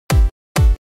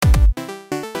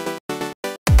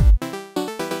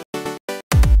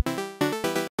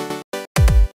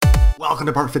Welcome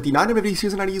to part 59 of my video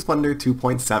series on how to use Blender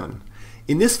 2.7.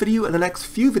 In this video and the next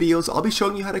few videos, I'll be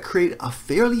showing you how to create a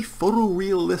fairly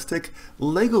photorealistic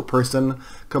Lego person,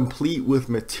 complete with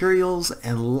materials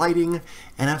and lighting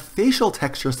and a facial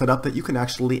texture setup that you can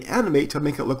actually animate to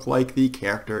make it look like the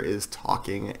character is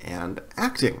talking and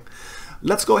acting.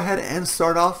 Let's go ahead and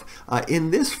start off. In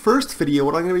this first video,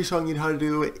 what I'm going to be showing you how to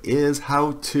do is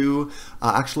how to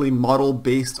actually model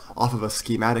based off of a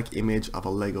schematic image of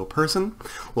a Lego person.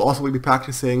 We'll also be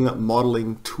practicing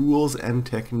modeling tools and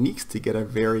techniques to get a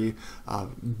very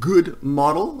good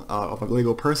model of a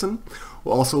Lego person.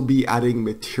 We'll also be adding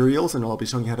materials, and I'll be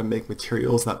showing you how to make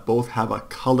materials that both have a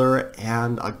color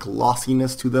and a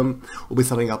glossiness to them. We'll be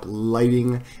setting up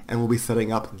lighting, and we'll be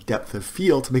setting up depth of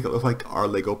field to make it look like our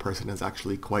Lego person is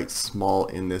actually quite small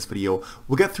in this video.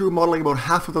 We'll get through modeling about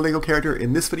half of the Lego character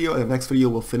in this video, and the next video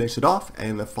we'll finish it off, and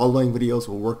in the following videos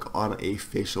we'll work on a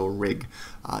facial rig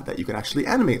that you can actually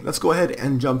animate. Let's go ahead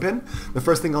and jump in. The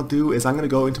first thing I'll do is I'm going to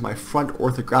go into my front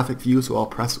orthographic view, so I'll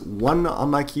press 1 on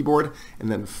my keyboard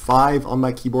and then 5 on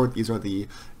my keyboard. These are the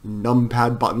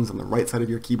numpad buttons on the right side of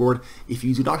your keyboard. If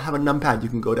you do not have a numpad, you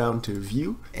can go down to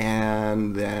view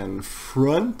and then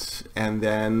front and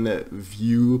then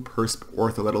view persp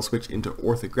ortho. That'll switch into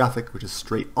orthographic, which is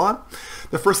straight on.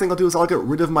 The first thing I'll do is I'll get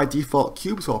rid of my default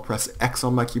cube, so I'll press X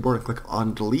on my keyboard and click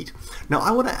on delete. Now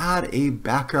I want to add a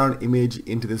background image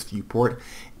into this viewport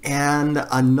and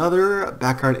another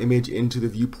background image into the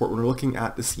viewport when we're looking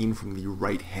at the scene from the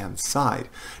right hand side.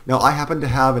 Now I happen to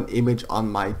have an image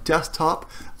on my desktop.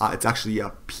 It's actually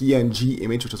a PNG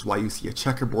image, which is why you see a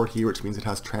checkerboard here, which means it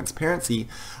has transparency.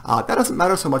 That doesn't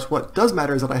matter so much. What does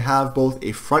matter is that I have both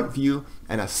a front view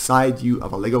and a side view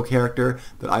of a Lego character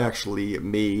that I actually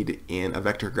made in a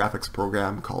vector graphics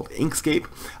program called Inkscape.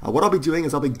 What I'll be doing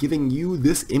is I'll be giving you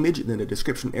this image in the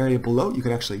description area below. You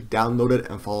can actually download it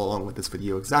and follow along with this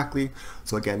video exactly.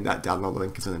 So again, that download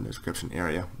link is in the description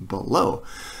area below.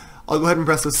 I'll go ahead and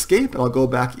press escape and I'll go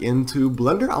back into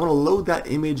Blender. I want to load that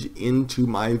image into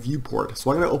my viewport.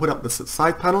 So I'm going to open up the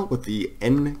side panel with the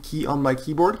N key on my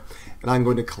keyboard, and I'm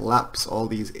going to collapse all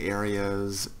these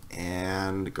areas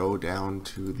and go down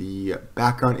to the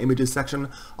background images section.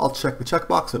 I'll check the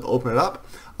checkbox and open it up.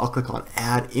 I'll click on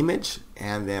add image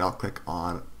and then I'll click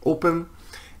on open.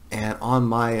 And on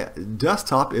my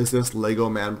desktop is this Lego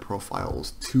Man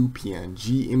Profiles 2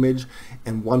 PNG image,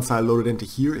 and once I load it into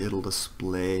here, it'll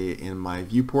display in my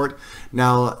viewport.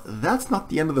 Now, that's not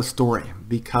the end of the story,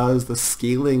 because the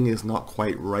scaling is not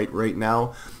quite right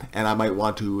now, and I might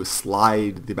want to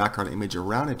slide the background image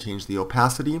around and change the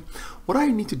opacity. What I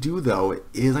need to do though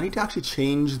is I need to actually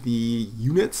change the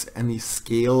units and the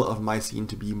scale of my scene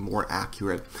to be more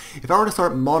accurate. If I were to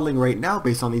start modeling right now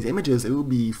based on these images, it would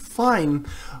be fine,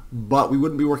 but we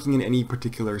wouldn't be working in any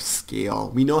particular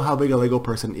scale. We know how big a Lego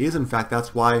person is. In fact,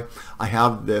 that's why I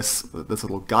have this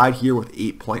little guide here with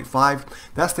 8.5.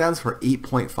 That stands for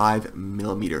 8.5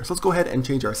 millimeters. So let's go ahead and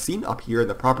change our scene up here in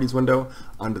the properties window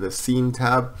under the scene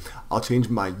tab. I'll change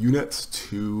my units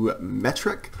to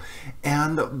metric,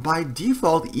 and by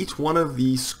default each one of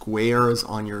the squares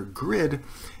on your grid,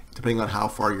 depending on how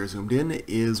far you're zoomed in,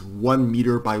 is 1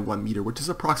 meter by 1 meter, which is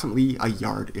approximately a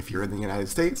yard if you're in the United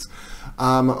States.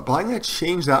 But I'm going to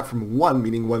change that from 1,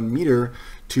 meaning 1 meter,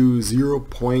 to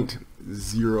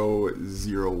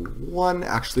 0.001,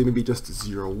 actually maybe just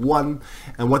 0.1,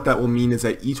 and what that will mean is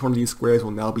that each one of these squares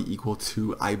will now be equal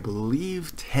to, I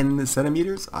believe, 10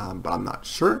 centimeters, but I'm not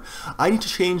sure. I need to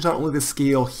change not only the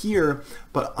scale here,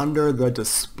 but under the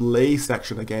display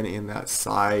section, again in that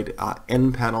side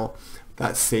end panel,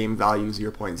 that same value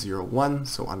 0.01,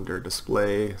 so under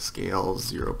display, scale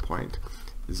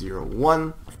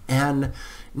 0.01, and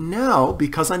now,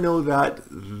 because I know that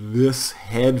this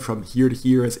head from here to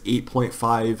here is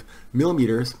 8.5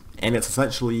 millimeters, and it's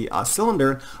essentially a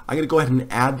cylinder, I'm going to go ahead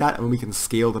and add that, and we can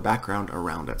scale the background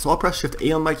around it. So I'll press Shift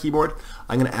A on my keyboard.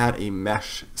 I'm going to add a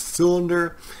mesh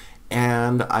cylinder,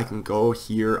 and I can go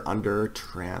here under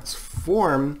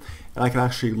transform, and I can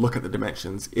actually look at the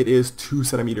dimensions. It is 2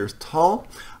 centimeters tall.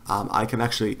 I can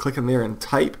actually click in there and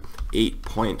type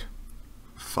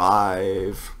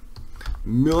 8.5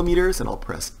 millimeters, and I'll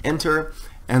press enter.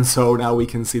 And so now we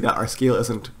can see that our scale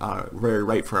isn't very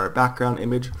right for our background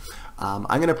image. I'm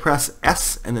going to press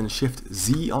S and then Shift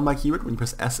Z on my keyboard. When you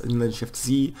press S and then Shift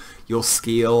Z, you'll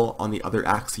scale on the other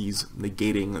axes,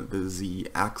 negating the Z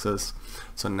axis.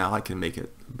 So now I can make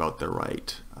it about the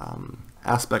right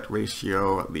aspect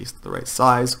ratio, at least the right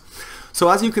size. So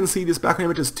as you can see, this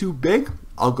background image is too big.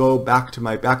 I'll go back to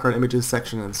my background images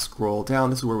section and scroll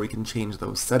down. This is where we can change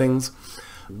those settings.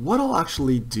 What I'll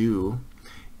actually do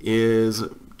is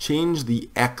change the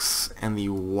X and the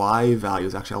Y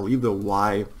values. Actually, I'll leave the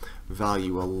Y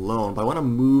value alone, but I want to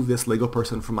move this Lego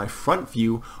person from my front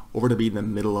view over to be in the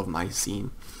middle of my scene.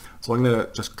 So I'm going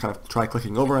to just kind of try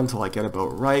clicking over until I get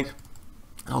about right.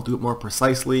 I'll do it more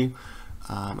precisely.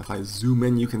 If I zoom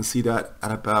in, you can see that at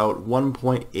about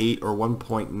 1.8 or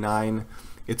 1.9,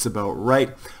 it's about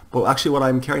right. But actually what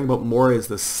I'm caring about more is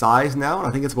the size now, and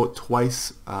I think it's about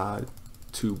twice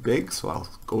too big, so I'll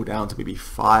go down to maybe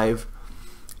 5.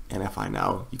 And if I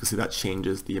now, you can see that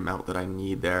changes the amount that I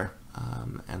need there.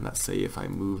 And let's say if I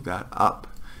move that up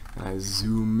and I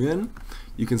zoom in,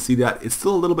 you can see that it's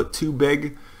still a little bit too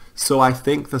big. So I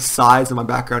think the size of my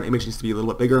background image needs to be a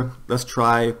little bit bigger. Let's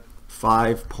try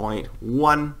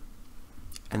 5.1,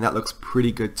 and that looks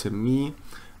pretty good to me.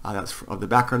 That's of the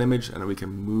background image, and then we can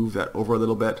move that over a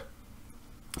little bit.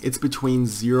 It's between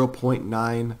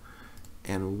 0.9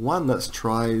 and 1. Let's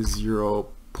try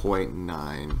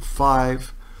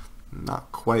 0.95.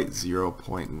 Not quite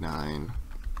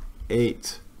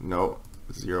 0.98. No,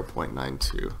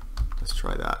 0.92. Let's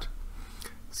try that.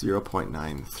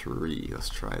 0.93. Let's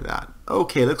try that.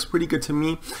 Okay, looks pretty good to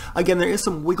me. Again, there is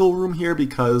some wiggle room here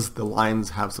because the lines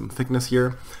have some thickness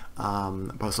here,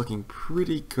 but it's looking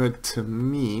pretty good to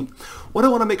me. What I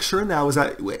want to make sure now is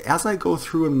that as I go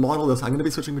through and model this, I'm going to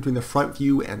be switching between the front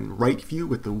view and right view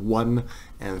with the 1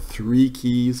 and 3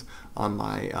 keys on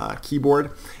my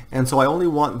keyboard. And so I only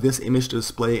want this image to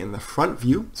display in the front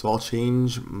view, so I'll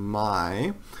change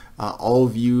my all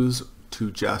views to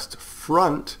just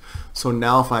front. So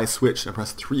now if I switch and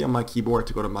press 3 on my keyboard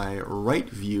to go to my right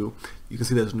view, you can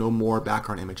see there's no more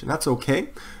background image, and that's okay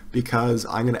because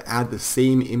I'm going to add the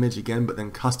same image again but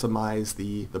then customize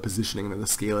the positioning and the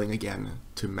scaling again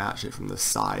to match it from the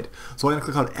side. So I'm going to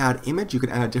click on add image. You can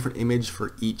add a different image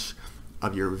for each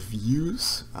of your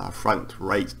views, front,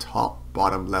 right, top,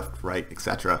 bottom, left, right,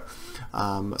 etc. So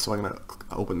I'm going to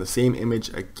open the same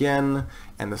image again,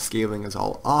 and the scaling is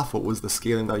all off. What was the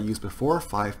scaling that I used before?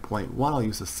 5.1. I'll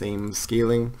use the same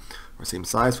scaling or same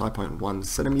size, 5.1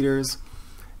 centimeters,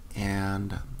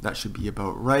 and that should be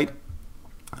about right.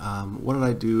 What did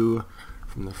I do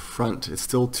from the front? It's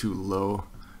still too low.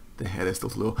 The head is still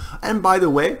too low. And by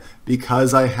the way,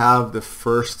 because I have the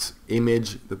first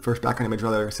image, the first background image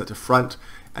rather, set to front,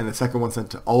 and the second one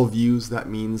set to all views, that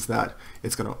means that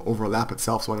it's going to overlap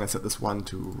itself. So I'm going to set this one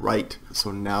to right. So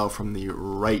now from the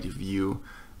right view,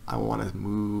 I want to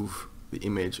move the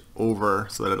image over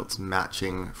so that it's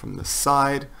matching from the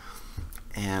side.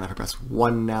 And if I press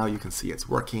 1 now, you can see it's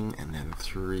working, and then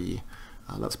 3.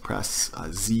 Let's press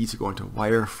Z to go into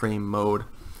wireframe mode.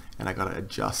 And I gotta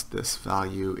adjust this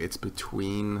value. It's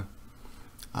between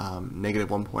negative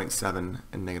 1.7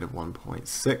 and negative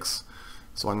 1.6.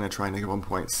 So I'm gonna try negative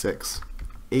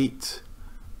 1.68,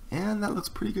 and that looks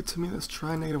pretty good to me. Let's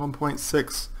try negative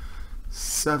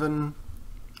 1.67,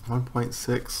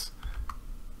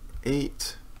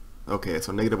 1.68. Okay,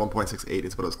 so negative 1.68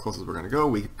 is about as close as we're gonna go.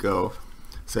 We could go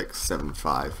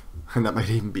 6.75, and that might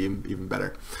even be even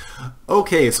better.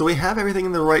 Okay, so we have everything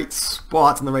in the right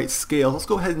spots and the right scale. Let's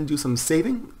go ahead and do some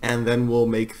saving, and then we'll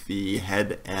make the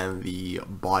head and the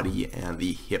body and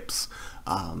the hips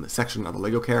section of the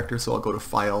Lego character. So I'll go to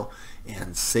File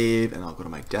and Save, and I'll go to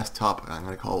my desktop, and I'm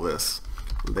going to call this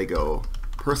Lego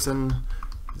Person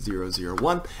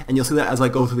 001, and you'll see that as I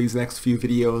go through these next few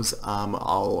videos,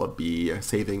 I'll be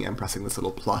saving and pressing this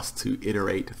little plus to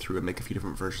iterate through and make a few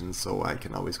different versions, so I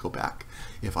can always go back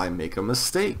if I make a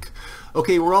mistake.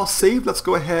 Okay, we're all saved. Let's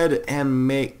go ahead and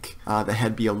make the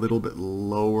head be a little bit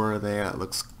lower there. It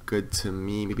looks good to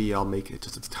me. Maybe I'll make it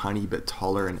just a tiny bit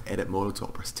taller in edit mode, so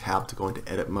I'll press tab to go into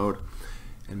edit mode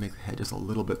and make the head just a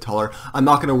little bit taller. I'm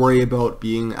not going to worry about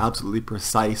being absolutely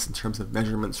precise in terms of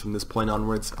measurements from this point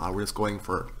onwards. We're just going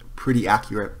for pretty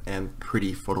accurate and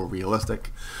pretty photorealistic.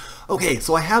 Okay,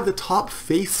 so I have the top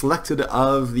face selected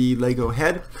of the Lego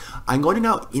head. I'm going to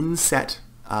now inset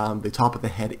the top of the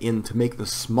head in to make the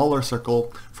smaller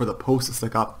circle for the post to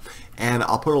stick up, and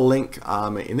I'll put a link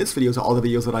in this video to all the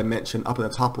videos that I mentioned up in the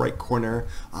top right corner.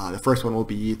 The first one will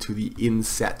be to the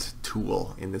inset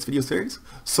tool in this video series.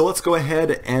 So let's go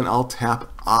ahead and I'll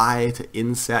tap I to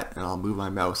inset, and I'll move my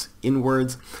mouse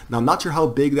inwards. Now I'm not sure how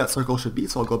big that circle should be,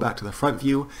 so I'll go back to the front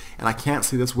view, and I can't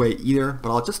see this way either,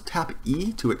 but I'll just tap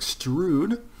E to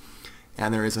extrude.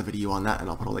 And there is a video on that, and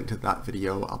I'll put a link to that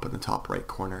video up in the top right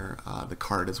corner, the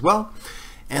card as well.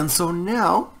 And so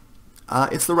now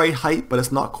It's the right height, but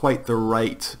it's not quite the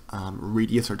right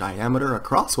radius or diameter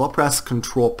across. So I'll press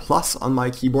Control plus on my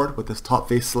keyboard with this top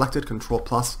face selected. Control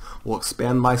plus will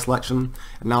expand my selection.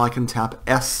 And now I can tap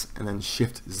S and then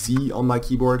Shift Z on my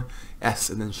keyboard. S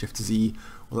and then Shift Z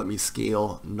will let me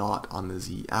scale not on the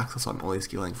Z axis. So I'm only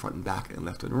scaling front and back and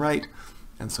left and right.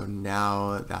 And so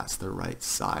now that's the right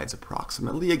size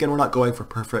approximately. Again, we're not going for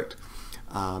perfect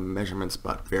measurements,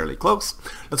 but fairly close.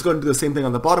 Let's go and do the same thing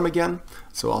on the bottom again.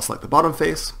 So I'll select the bottom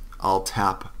face. I'll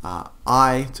tap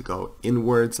I to go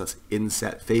inwards. That's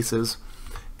inset faces.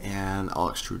 And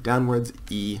I'll extrude downwards,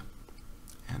 E,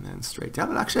 and then straight down.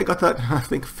 And actually I got that, I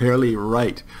think, fairly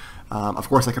right. Of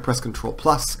course, I can press Control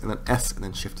plus and then S and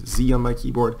then Shift Z on my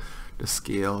keyboard to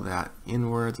scale that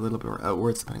inwards a little bit or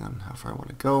outwards, depending on how far I want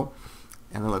to go.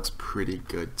 And it looks pretty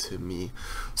good to me.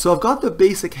 So I've got the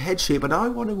basic head shape, but now I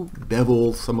want to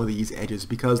bevel some of these edges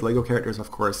because LEGO characters, of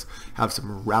course, have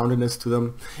some roundedness to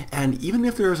them. And even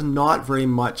if there's not very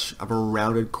much of a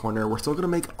rounded corner, we're still going to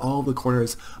make all the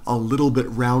corners a little bit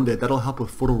rounded. That'll help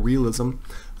with photorealism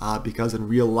because in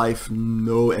real life,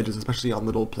 no edges, especially on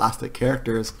little plastic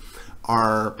characters,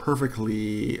 are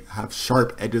perfectly have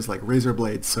sharp edges like razor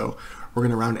blades. So we're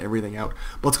going to round everything out.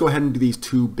 But let's go ahead and do these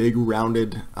two big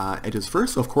rounded edges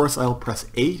first. So of course I'll press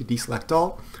A to deselect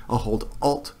all. I'll hold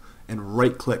Alt and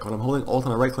right click. When I'm holding Alt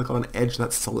and I right click on an edge,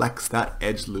 that selects that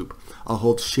edge loop. I'll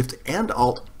hold Shift and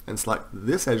Alt and select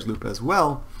this edge loop as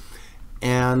well.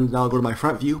 And now I'll go to my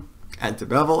front view, add to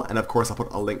bevel, and of course I'll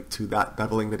put a link to that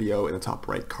beveling video in the top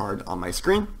right card on my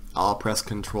screen. I'll press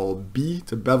Control B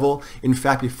to bevel. In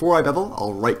fact, before I bevel,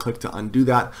 I'll right click to undo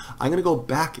that. I'm going to go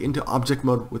back into object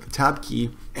mode with the tab key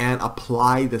and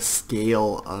apply the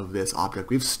scale of this object.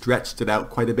 We've stretched it out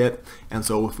quite a bit, and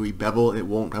so if we bevel, it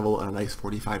won't bevel at a nice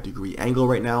 45-degree angle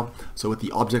right now. So with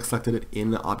the object selected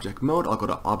in object mode, I'll go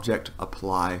to Object,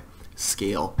 Apply,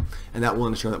 Scale, and that will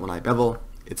ensure that when I bevel,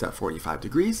 it's at 45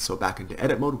 degrees. So back into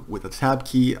edit mode with the tab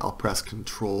key, I'll press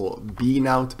Control B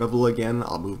now to bevel again.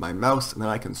 I'll move my mouse and then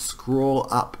I can scroll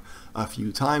up a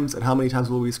few times. And how many times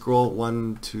will we scroll?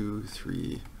 1, 2,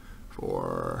 3,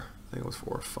 4, I think it was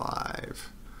 4,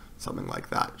 5, something like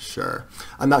that. Sure.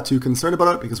 I'm not too concerned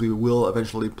about it because we will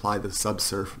eventually apply the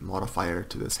subsurf modifier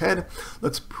to this head.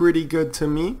 Looks pretty good to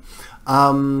me.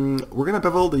 We're going to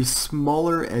bevel the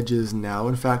smaller edges now.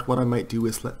 In fact, what I might do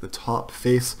is select the top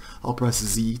face. I'll press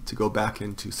Z to go back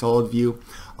into solid view.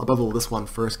 I'll bevel this one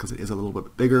first because it is a little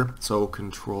bit bigger. So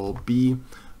Control B,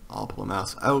 I'll pull the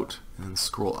mouse out and then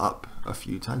scroll up a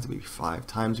few times, maybe 5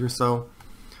 times or so.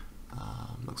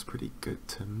 Looks pretty good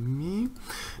to me.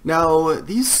 Now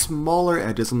these smaller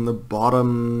edges on the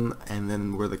bottom and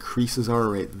then where the creases are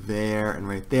right there and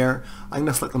right there, I'm going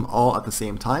to select them all at the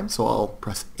same time. So I'll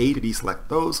press A to deselect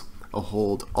those. I'll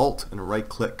hold Alt and right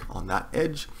click on that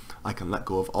edge. I can let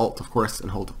go of Alt, of course,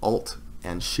 and hold Alt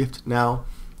and Shift now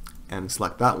and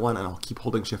select that one, and I'll keep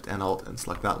holding Shift and Alt and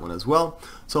select that one as well.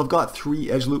 So I've got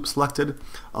 3 edge loops selected.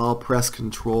 I'll press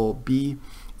Control B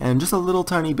and just a little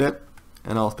tiny bit,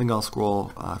 and I think I'll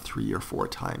scroll 3 or 4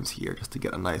 times here just to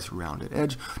get a nice rounded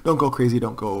edge. Don't go crazy,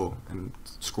 don't go and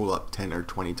scroll up 10 or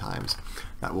 20 times.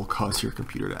 That will cause your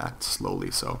computer to act slowly.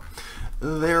 So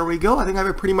there we go. I think I have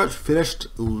a pretty much finished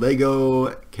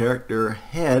LEGO character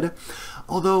head.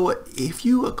 Although if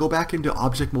you go back into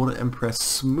object mode and press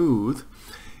smooth,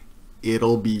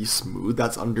 it'll be smooth.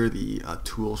 That's under the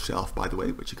tool shelf, by the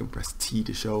way, which you can press T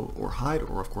to show or hide,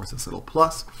 or of course this little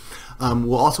plus.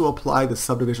 We'll also apply the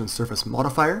subdivision surface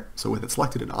modifier. So with it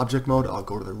selected in object mode, I'll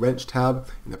go to the wrench tab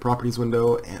in the properties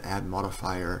window and add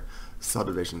modifier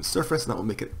subdivision surface, and that will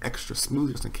make it extra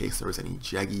smooth just in case there was any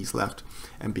jaggies left.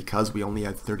 And because we only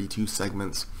had 32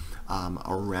 segments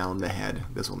around the head,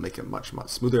 this will make it much, much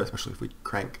smoother, especially if we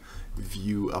crank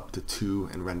view up to 2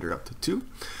 and render up to 2.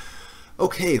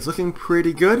 Okay, it's looking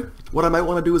pretty good. What I might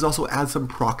want to do is also add some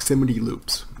proximity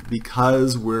loops.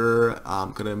 Because we're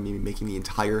going to be making the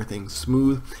entire thing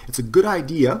smooth, it's a good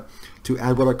idea to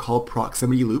add what are called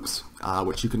proximity loops,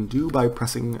 which you can do by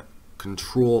pressing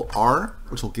Control R,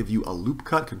 which will give you a loop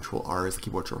cut. Control R is the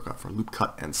keyboard shortcut for loop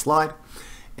cut and slide.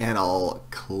 And I'll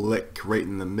click right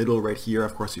in the middle right here.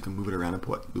 Of course, you can move it around and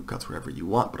put loop cuts wherever you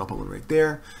want, but I'll put one right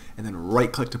there. And then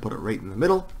right click to put it right in the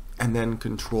middle. And then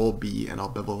Control B, and I'll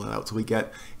bevel it out. So we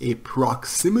get a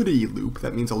proximity loop.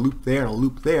 That means a loop there and a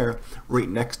loop there right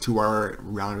next to our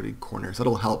rounded corners.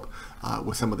 That'll help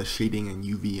with some of the shading and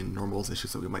UV and normals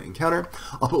issues that we might encounter.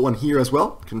 I'll put one here as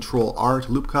well. Control R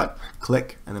to loop cut,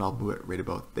 click, and then I'll move it right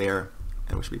about there,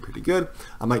 and it should be pretty good.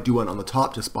 I might do one on the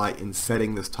top just by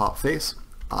insetting this top face.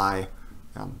 I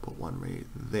Put one right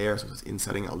there, so it's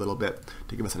insetting a little bit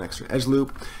to give us an extra edge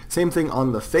loop. Same thing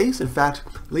on the face. In fact,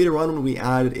 later on when we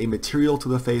add a material to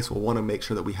the face, we'll want to make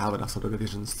sure that we have enough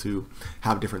subdivisions to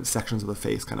have different sections of the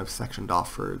face kind of sectioned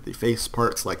off for the face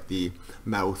parts, like the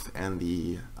mouth and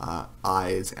the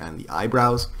eyes and the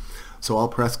eyebrows. So I'll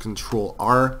press Control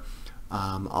R.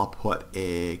 I'll put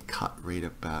a cut right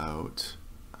about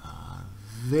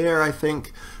there, I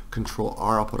think. Control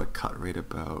R, I'll put a cut right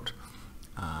about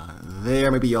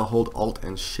there. Maybe I'll hold Alt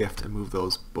and Shift and move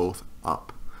those both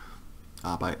up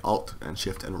by Alt and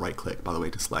Shift and right click, by the way,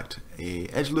 to select a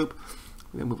edge loop.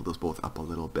 I'm going to move those both up a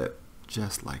little bit,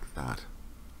 just like that.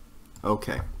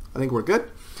 Okay, I think we're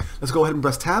good. Let's go ahead and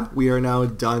press Tab. We are now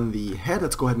done the head.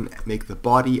 Let's go ahead and make the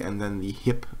body and then the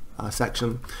hip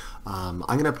section. I'm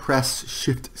going to press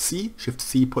Shift C. Shift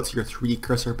C puts your 3D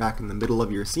cursor back in the middle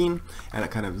of your scene, and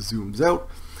it kind of zooms out.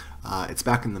 It's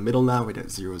back in the middle now, right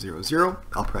at 0, 0, 0.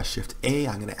 I'll press Shift A.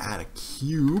 I'm going to add a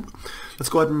cube. Let's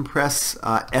go ahead and press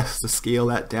S to scale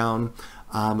that down.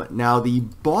 Now the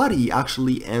body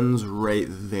actually ends right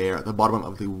there at the bottom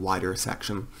of the wider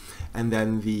section, and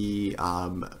then the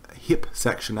hip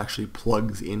section actually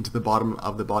plugs into the bottom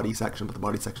of the body section, but the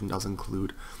body section does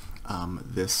include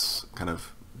this kind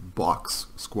of box,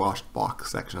 squashed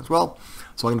box section as well.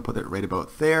 So I'm going to put it right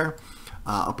about there.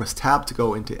 I'll press Tab to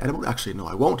go into edit mode. Actually, no,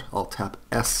 I won't. I'll tap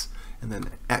S and then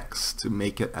X to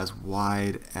make it as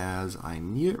wide as I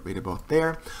need it, right about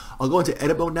there. I'll go into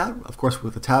edit mode now, of course,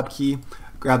 with the Tab key.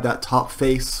 Grab that top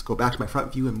face, go back to my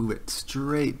front view and move it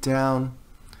straight down.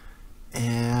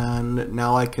 And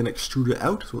now I can extrude it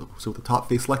out. So with the top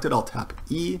face selected, I'll tap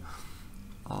E.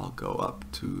 I'll go up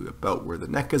to about where the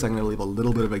neck is. I'm going to leave a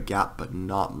little bit of a gap, but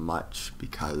not much,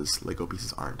 because Lego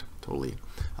pieces aren't totally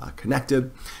connected.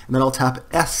 And then I'll tap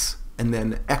S and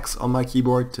then X on my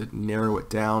keyboard to narrow it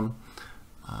down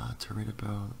to right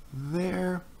about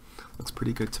there. Looks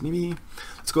pretty good to me.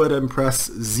 Let's go ahead and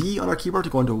press Z on our keyboard to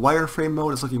go into wireframe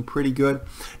mode. It's looking pretty good.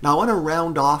 Now I want to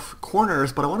round off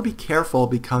corners, but I want to be careful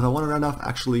because I want to round off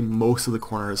actually most of the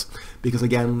corners, because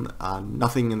again,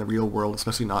 nothing in the real world,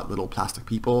 especially not little plastic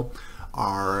people,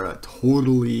 are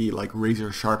totally like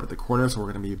razor sharp at the corners, so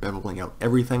we're going to be beveling out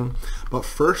everything. But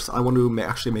first I want to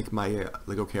actually make my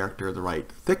Lego character the right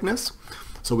thickness.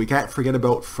 So we can't forget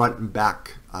about front and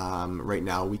back right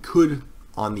now. We could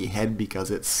on the head because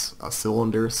it's a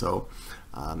cylinder, so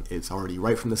it's already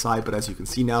right from the side, but as you can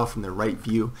see now from the right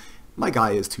view, my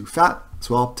guy is too fat.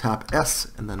 So I'll tap S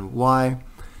and then Y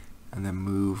and then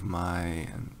move my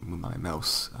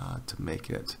mouse to make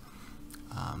it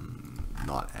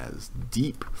not as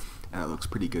deep, and it looks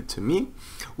pretty good to me.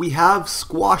 We have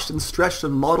squashed and stretched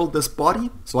and modeled this body,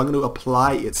 so I'm going to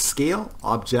apply its scale,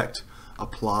 object,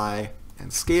 apply,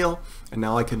 and scale, and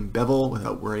now I can bevel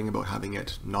without worrying about having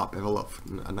it not bevel up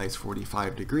a nice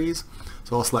 45 degrees.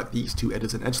 So I'll select these two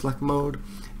edges in edge select mode,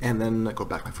 and then go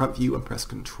back to my front view and press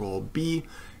Control B,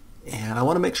 and I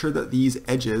want to make sure that these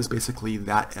edges, basically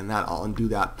that and that, I'll undo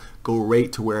that, go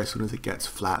right to where as soon as it gets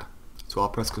flat. So I'll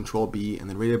press Control B and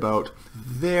then right about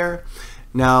there.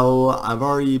 Now I've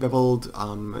already beveled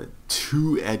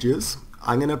 2 edges.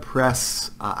 I'm going to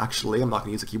press, actually I'm not going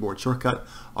to use a keyboard shortcut.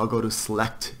 I'll go to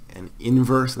Select and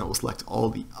Inverse, and that will select all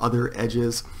the other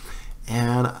edges.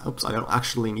 And oops, I don't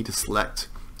actually need to select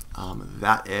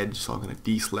that edge, so I'm going to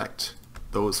deselect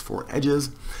those 4 edges.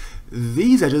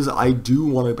 These edges I do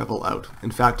want to bevel out.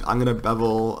 In fact, I'm going to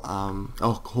bevel,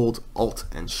 I'll hold Alt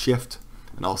and Shift,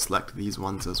 and I'll select these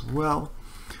ones as well,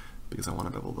 because I want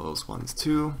to bevel those ones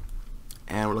too.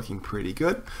 And we're looking pretty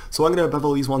good. So I'm going to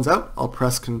bevel these ones out. I'll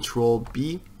press Control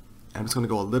B. I'm just going to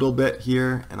go a little bit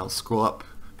here, and I'll scroll up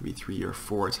maybe 3 or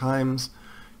 4 times,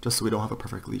 just so we don't have a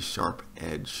perfectly sharp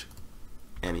edge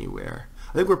anywhere.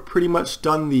 I think we're pretty much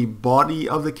done the body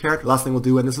of the character. Last thing we'll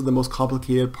do, and this is the most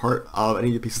complicated part of any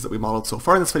of the pieces that we modeled so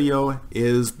far in this video,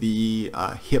 is the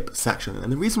hip section.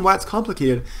 And the reason why it's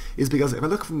complicated is because if I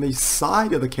look from the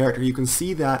side of the character, you can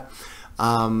see that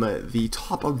the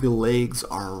top of the legs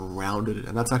are rounded,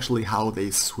 and that's actually how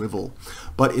they swivel.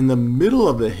 But in the middle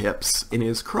of the hips, in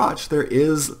his crotch, there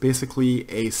is basically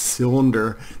a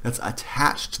cylinder that's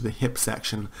attached to the hip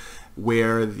section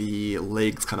where the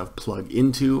legs kind of plug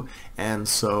into, and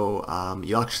so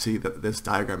you'll actually see that this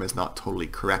diagram is not totally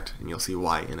correct, and you'll see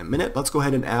why in a minute. Let's go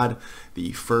ahead and add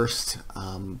the first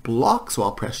block. So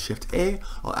I'll press Shift A,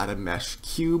 I'll add a mesh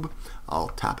cube, I'll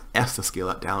tap S to scale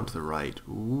it down to the right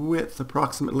width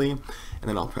approximately, and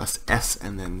then I'll press S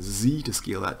and then Z to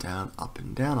scale that down, up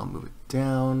and down. I'll move it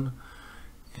down,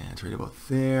 and it's right about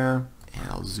there, and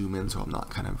I'll zoom in so I'm not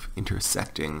kind of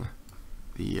intersecting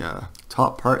the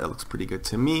top part. That looks pretty good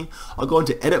to me. I'll go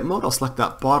into edit mode. I'll select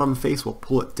that bottom face, we'll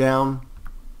pull it down,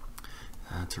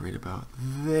 to right about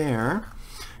there.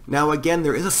 Now again,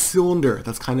 there is a cylinder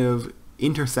that's kind of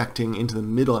intersecting into the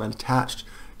middle and attached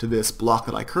to this block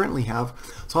that I currently have.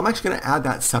 So I'm actually going to add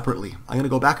that separately. I'm going to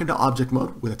go back into object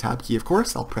mode with a tab key, of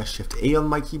course. I'll press Shift A on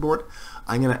my keyboard.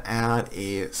 I'm going to add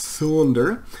a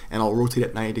cylinder and I'll rotate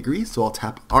it 90 degrees. So I'll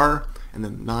tap R and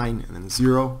then 9 and then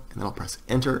 0 and then I'll press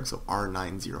enter. So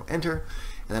R9, 0, enter.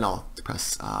 And then I'll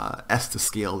press S to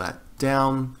scale that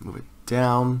down, move it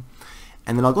down.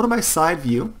 And then I'll go to my side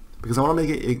view because I want to make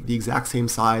it the exact same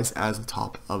size as the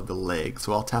top of the leg.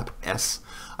 So I'll tap S.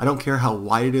 I don't care how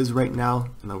wide it is right now,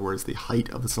 in other words the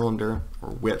height of the cylinder or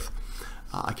width.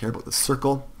 I care about the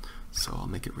circle, so I'll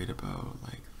make it right about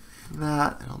like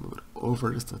that and I'll move it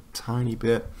over just a tiny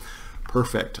bit.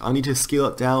 Perfect. I'll need to scale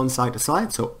it down side to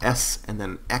side, so S and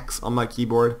then X on my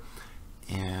keyboard.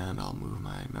 And I'll move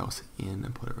my mouse in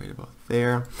and put it right about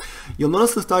there. You'll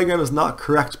notice this diagram is not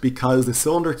correct because the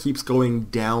cylinder keeps going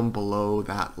down below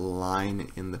that line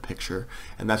in the picture,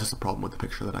 and that's just a problem with the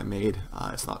picture that I made.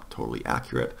 It's not totally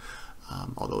accurate,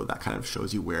 although that kind of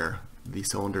shows you where the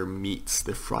cylinder meets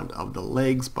the front of the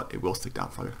legs, but it will stick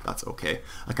down further. That's okay.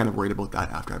 I kind of worried about that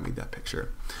after I made that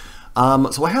picture.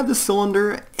 So I have this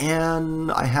cylinder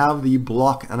and I have the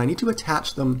block and I need to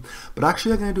attach them, but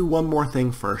actually I'm going to do one more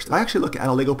thing first. If I actually look at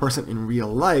a Lego person in real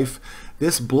life,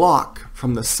 this block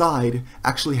from the side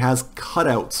actually has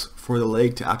cutouts for the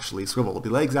leg to actually swivel. The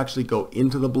legs actually go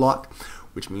into the block,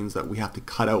 which means that we have to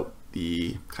cut out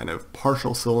the kind of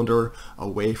partial cylinder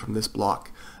away from this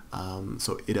block.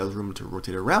 So it has room to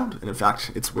rotate around, and in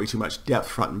fact it's way too much depth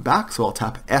front and back, so I'll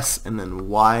tap S and then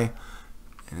Y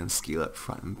and scale it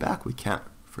front and back. We can't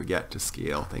forget to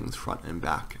scale things front and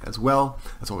back as well.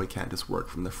 That's why we can't just work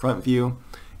from the front view.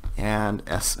 And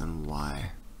S and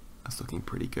Y. That's looking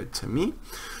pretty good to me.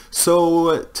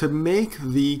 So to make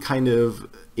the kind of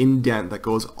indent that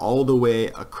goes all the way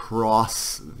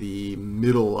across the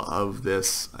middle of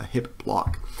this hip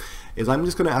block is I'm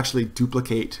just going to actually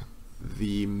duplicate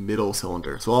the middle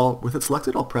cylinder. So with it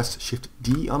selected, I'll press Shift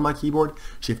D on my keyboard.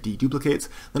 Shift D duplicates.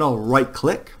 Then I'll right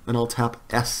click and I'll tap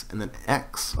S and then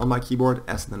X on my keyboard.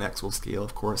 S and then X will scale,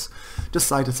 of course, just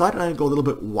side to side, and I go a little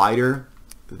bit wider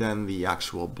than the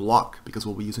actual block because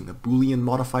we'll be using the Boolean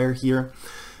modifier here.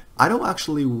 I don't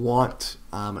actually want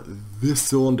this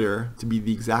cylinder to be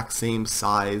the exact same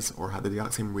size or have the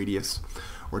exact same radius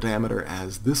or diameter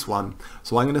as this one.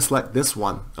 So I'm going to select this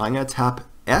one. I'm going to tap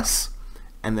S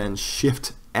and then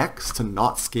Shift X to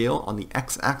not scale on the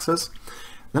X axis.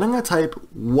 Then I'm going to type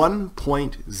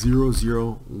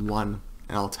 1.001 and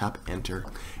I'll tap enter.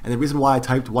 And the reason why I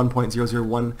typed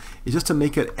 1.001 is just to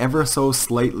make it ever so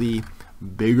slightly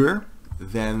bigger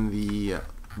than the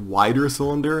wider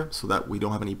cylinder so that we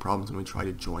don't have any problems when we try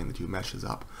to join the two meshes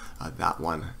up, that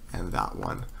one and that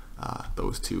one,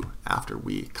 those two, after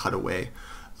we cut away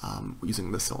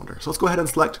using this cylinder. So let's go ahead and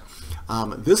select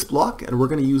this block, and we're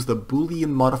going to use the Boolean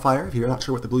modifier. If you're not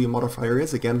sure what the Boolean modifier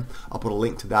is, again, I'll put a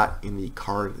link to that in the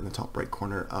card in the top right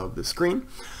corner of the screen.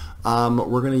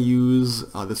 We're going to use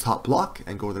this top block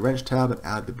and go to the wrench tab and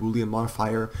add the Boolean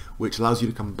modifier, which allows you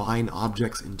to combine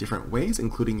objects in different ways,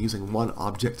 including using one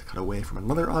object to cut away from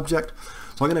another object.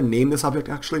 So I'm going to name this object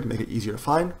actually to make it easier to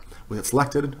find. With it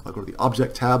selected, I'll go to the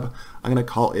object tab. I'm going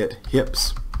to call it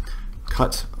hips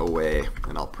cut away,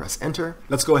 and I'll press enter.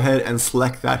 Let's go ahead and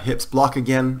select that hips block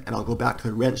again, and I'll go back to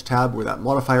the wrench tab where that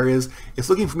modifier is. It's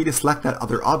looking for me to select that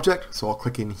other object, so I'll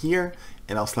click in here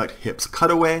and I'll select hips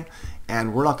cut away,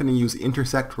 and we're not going to use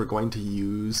intersect, we're going to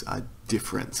use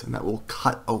difference, and that will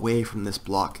cut away from this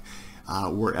block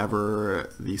wherever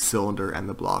the cylinder and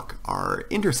the block are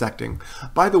intersecting.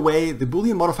 By the way, the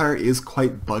Boolean modifier is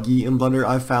quite buggy in Blender,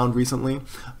 I've found recently,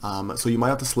 so you might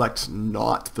have to select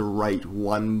not the right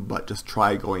one, but just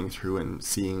try going through and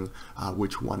seeing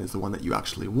which one is the one that you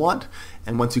actually want.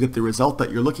 And once you get the result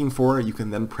that you're looking for, you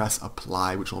can then press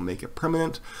apply, which will make it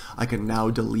permanent. I can now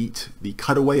delete the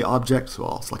cutaway object, so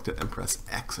I'll select it and press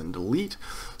X and delete.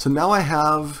 So now I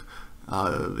have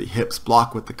the hips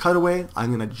block with the cutaway.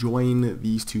 I'm going to join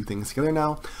these two things together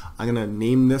now. I'm going to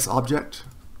name this object.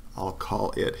 I'll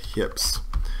call it hips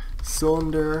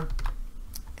cylinder,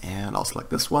 and I'll select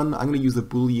this one. I'm going to use the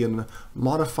Boolean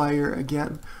modifier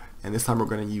again, and this time we're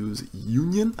going to use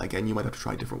union. Again, you might have to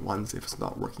try different ones if it's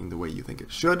not working the way you think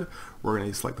it should. We're going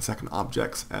to select the second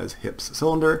object as hips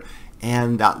cylinder,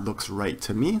 and that looks right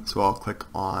to me, so I'll click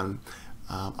on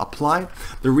apply.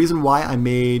 The reason why I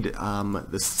made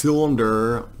the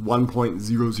cylinder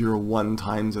 1.001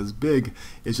 times as big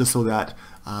is just so that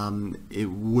it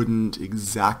wouldn't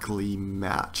exactly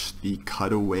match the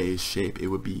cutaway shape. It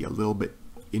would be a little bit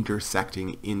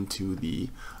intersecting into the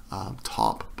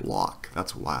top block.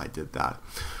 That's why I did that.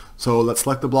 So let's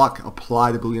select the block,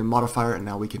 apply the Boolean modifier, and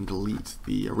now we can delete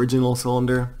the original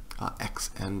cylinder,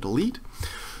 X and delete.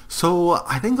 So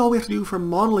I think all we have to do for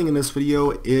modeling in this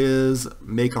video is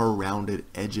make our rounded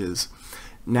edges.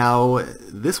 Now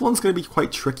this one's going to be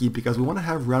quite tricky because we want to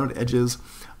have rounded edges,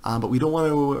 but we don't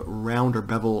want to round or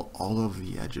bevel all of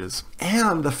the edges.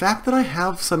 And the fact that I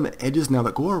have some edges now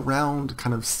that go around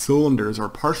kind of cylinders or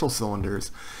partial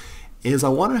cylinders is I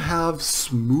want to have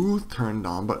smooth turned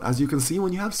on, but as you can see,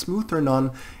 when you have smooth turned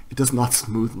on, it does not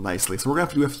smooth nicely. So we're going to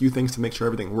have to do a few things to make sure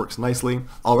everything works nicely.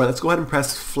 Alright, let's go ahead and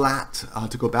press flat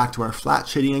to go back to our flat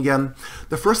shading again.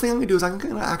 The first thing I'm going to do is I'm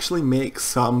going to actually make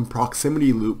some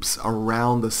proximity loops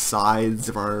around the sides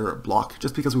of our block,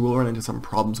 just because we will run into some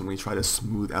problems when we try to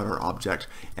smooth out our object,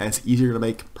 and it's easier to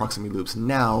make proximity loops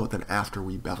now than after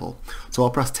we bevel. So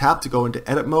I'll press tab to go into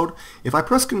edit mode. If I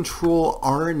press Control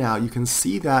R now, you can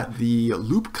see that the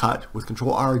loop cut with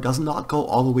Control R does not go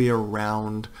all the way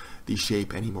around the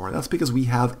shape anymore. That's because we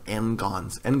have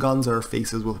n-gons. N-gons are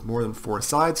faces with more than 4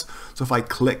 sides. So if I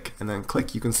click and then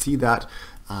click, you can see that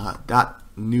that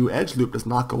new edge loop does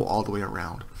not go all the way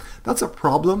around. That's a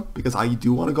problem because I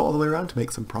do want to go all the way around to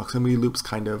make some proximity loops,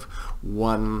 kind of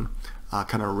one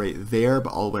kind of right there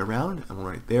but all the way around, and one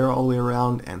right there all the way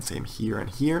around, and same here and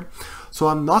here. So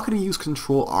I'm not going to use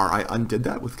Control R. I undid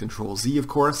that with Control Z, of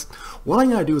course. What I'm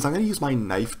going to do is I'm going to use my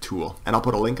knife tool, and I'll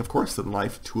put a link, of course, to the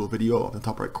knife tool video on the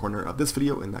top right corner of this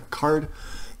video in that card.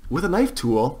 With a knife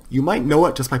tool, you might know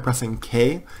it just by pressing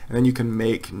K, and then you can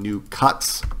make new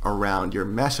cuts around your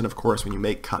mesh, and of course when you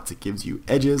make cuts it gives you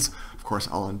edges. Of course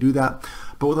I'll undo that.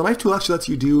 But what the knife tool actually lets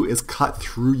you do is cut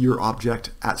through your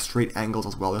object at straight angles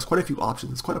as well. There's quite a few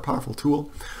options. It's quite a powerful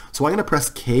tool. So I'm going to press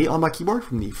K on my keyboard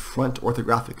from the front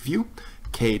orthographic view,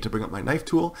 K to bring up my knife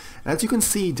tool. And as you can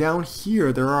see down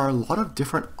here, there are a lot of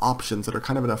different options that are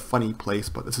kind of in a funny place,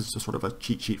 but this is just sort of a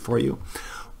cheat sheet for you.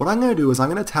 What I'm going to do is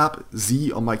I'm going to tap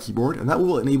Z on my keyboard, and that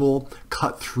will enable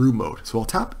cut through mode. So I'll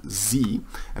tap Z,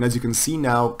 and as you can see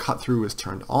now, cut through is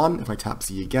turned on. If I tap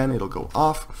Z again, it'll go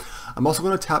off. I'm also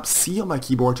going to tap C on my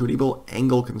keyboard to enable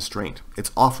angle constraint. It's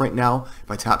off right now.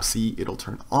 If I tap C, it'll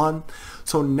turn on.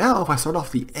 So now if I start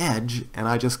off the edge and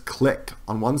I just click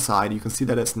on one side, you can see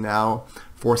that it's now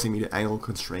forcing me to angle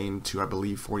constrain to, I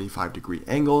believe, 45-degree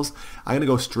angles. I'm going to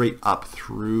go straight up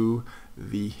through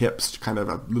the hips, kind of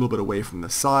a little bit away from the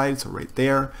side, so right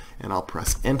there, and I'll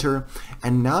press enter.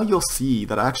 And now you'll see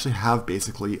that I actually have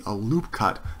basically a loop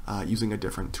cut using a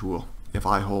different tool. If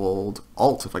I hold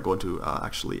Alt, if I go into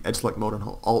actually edge select mode and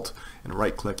hold Alt and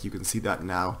right click, you can see that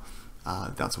now.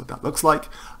 That's what that looks like.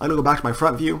 I'm going to go back to my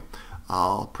front view.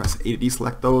 I'll press A to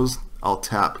deselect those. I'll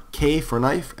tap K for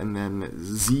knife, and then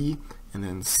Z, and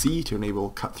then C to enable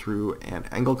cut through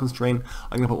and angle constraint.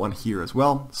 I'm going to put one here as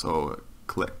well. So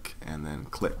click and then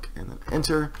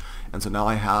enter, and so now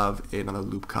I have another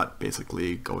loop cut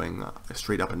basically going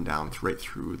straight up and down right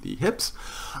through the hips.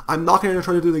 I'm not going to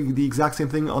try to do the exact same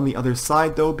thing on the other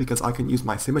side though, because I can use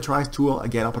my symmetrize tool.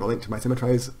 Again, I'll put a link to my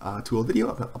symmetrize tool video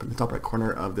up in the top right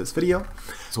corner of this video.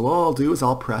 So what I'll do is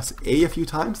I'll press A few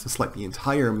times to select the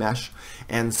entire mesh,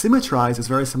 and symmetrize is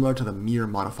very similar to the mirror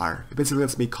modifier. It basically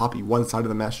lets me copy one side of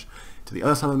the mesh to the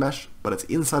other side of the mesh, but it's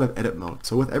inside of edit mode.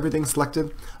 So with everything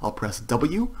selected, I'll press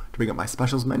W to bring up my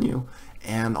specials menu,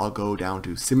 and I'll go down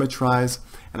to symmetrize,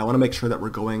 and I want to make sure that we're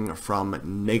going from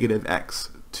negative X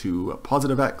to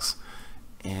positive X,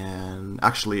 and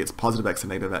actually it's positive X and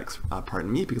negative X,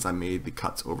 pardon me, because I made the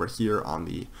cuts over here on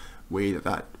the way that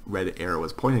that red arrow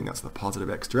is pointing. That's the positive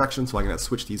X direction, so I'm going to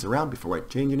switch these around before I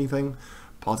change anything.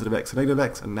 Positive X and negative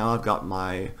X, and now I've got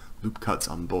my loop cuts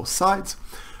on both sides.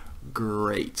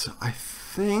 Great. I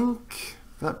think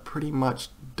that pretty much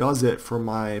does it for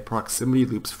my proximity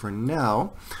loops for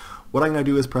now. What I'm going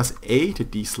to do is press A to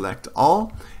deselect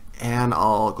all, and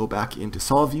I'll go back into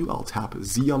solid view. I'll tap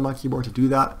Z on my keyboard to do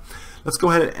that. Let's go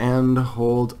ahead and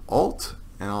hold Alt,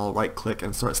 and I'll right click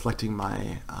and start selecting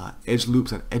my edge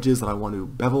loops and edges that I want to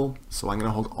bevel. So I'm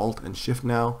going to hold Alt and Shift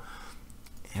now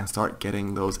and start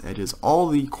getting those edges, all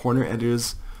the corner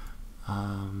edges,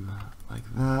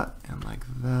 like that and like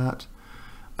that.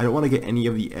 I don't want to get any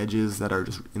of the edges that are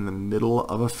just in the middle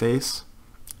of a face,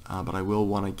 but I will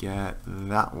want to get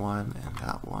that one and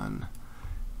that one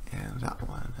and that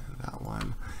one and that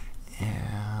one.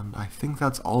 And I think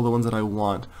that's all the ones that I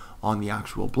want on the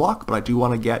actual block, but I do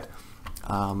want to get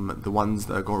the ones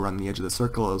that go around the edge of the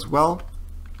circle as well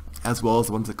as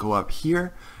the ones that go up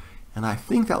here. And I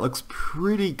think that looks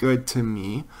pretty good to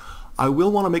me. I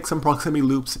will want to make some proximity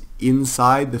loops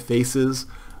inside the faces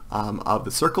of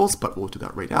the circles, but we'll do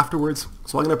that right afterwards.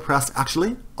 So I'm going to press,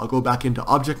 actually, I'll go back into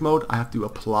object mode. I have to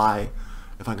apply,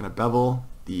 if I'm going to bevel,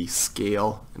 the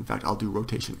scale. In fact, I'll do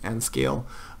rotation and scale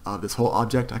of this whole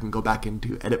object. I can go back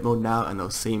into edit mode now, and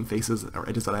those same faces or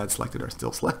edges that I had selected are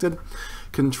still selected.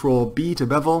 Control B to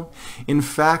bevel. In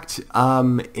fact,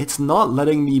 it's not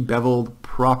letting me bevel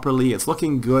properly. It's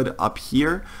looking good up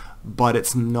here, but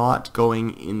it's not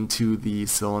going into the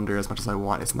cylinder as much as I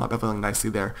want. It's not beveling nicely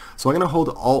there. So I'm going to hold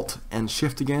Alt and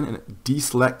Shift again and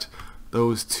deselect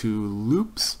those two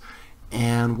loops.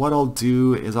 And what I'll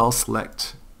do is I'll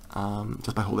select,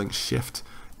 just by holding Shift,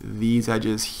 these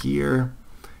edges here,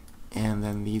 and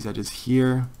then these edges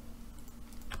here.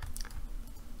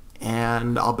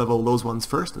 And I'll bevel those ones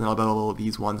first, and then I'll bevel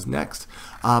these ones next.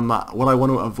 What I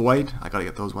want to avoid, I gotta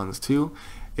get those ones too,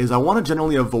 is I want to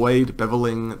generally avoid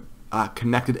beveling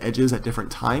connected edges at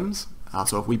different times.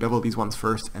 So if we bevel these ones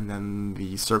first and then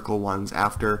the circle ones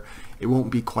after, it won't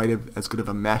be quite as good of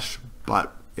a mesh,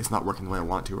 but it's not working the way I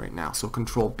want it to right now. So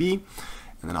Control B,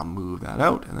 and then I'll move that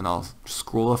out, and then I'll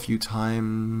scroll a few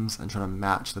times and try to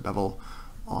match the bevel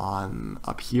on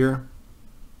up here.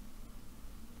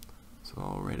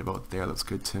 So right about there, looks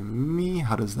good to me.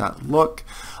 How does that look?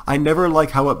 I never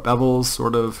like how it bevels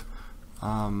sort of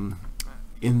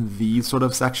in these sort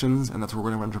of sections, and that's where we're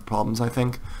going to run into problems, I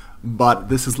think. But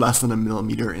this is less than a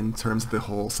millimeter in terms of the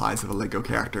whole size of a Lego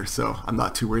character, so I'm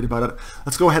not too worried about it.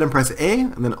 Let's go ahead and press A,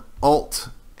 and then Alt,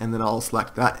 and then I'll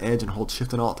select that edge and hold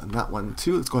Shift and Alt, and that one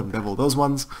too. Let's go ahead and bevel those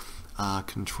ones.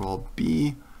 Control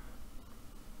B.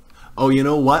 Oh, you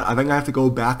know what? I think I have to go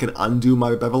back and undo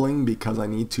my beveling because I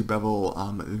need to bevel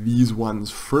these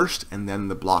ones first and then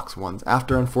the blocks ones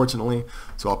after, unfortunately.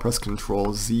 So I'll press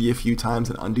Control Z a few times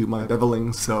and undo my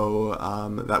beveling, so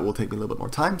that will take me a little bit more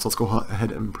time. So let's go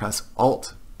ahead and press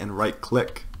Alt and right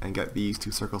click and get these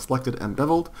two circles selected and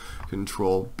beveled.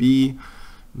 Control B.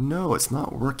 No, it's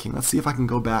not working. Let's see if I can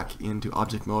go back into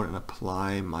object mode and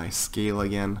apply my scale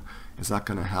again. Is that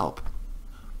going to help?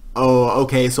 Oh,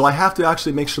 okay, so I have to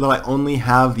actually make sure that I only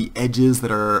have the edges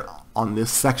that are on this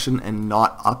section and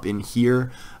not up in here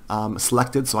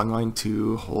selected. So I'm going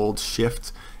to hold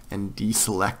Shift and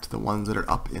deselect the ones that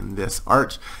are up in this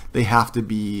arch. They have to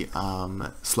be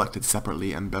selected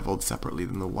separately and beveled separately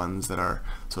than the ones that are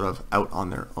sort of out on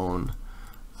their own.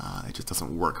 It just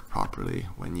doesn't work properly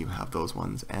when you have those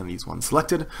ones and these ones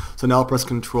selected. So now I'll press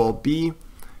Control B.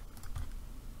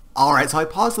 Alright, so I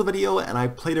paused the video and I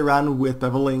played around with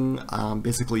beveling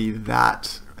basically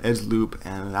that edge loop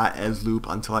and that edge loop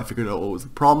until I figured out what was the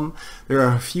problem. There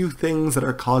are a few things that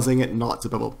are causing it not to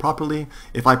bevel properly.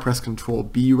 If I press Control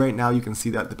B right now, you can see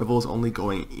that the bevel is only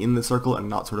going in the circle and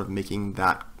not sort of making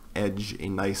that edge a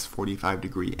nice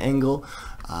 45-degree angle.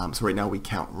 So right now we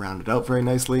can't round it out very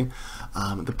nicely.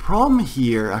 The problem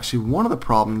here, actually one of the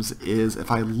problems, is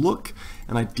if I look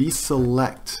and I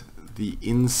deselect the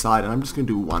inside, and I'm just going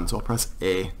to do one, so I'll press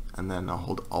A and then I'll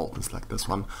hold Alt and select this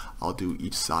one. I'll do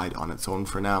each side on its own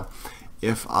for now.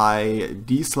 If I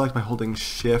deselect by holding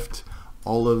Shift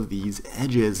all of these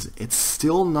edges, it's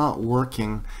still not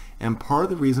working, and part of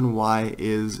the reason why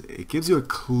is it gives you a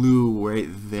clue right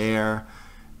there,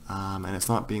 and it's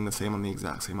not being the same on the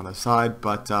exact same other side,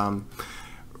 but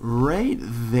right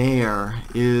there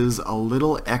is a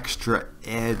little extra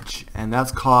edge, and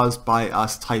that's caused by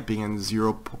us typing in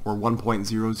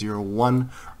 1.001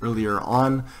 earlier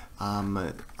on.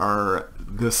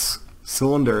 This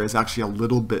cylinder is actually a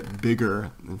little bit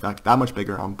bigger, in fact that much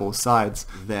bigger on both sides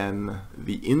than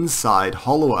the inside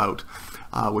hollow out,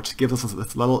 which gives us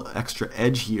this little extra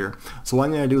edge here. So what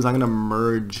I'm going to do is I'm going to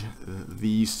merge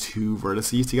these two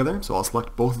vertices together. So I'll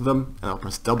select both of them and I'll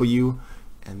press W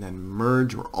and then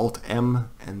merge, or Alt M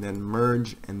and then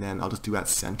merge, and then I'll just do at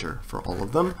center for all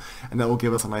of them, and that will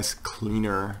give us a nice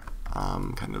cleaner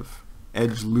kind of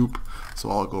edge loop.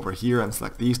 So I'll go over here and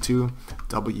select these two,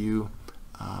 W,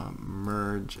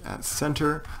 merge at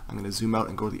center. I'm going to zoom out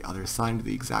and go to the other side and do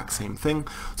the exact same thing.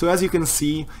 So as you can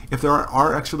see, if there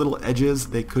are extra little edges,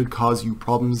 they could cause you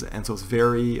problems, and so it's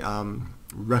very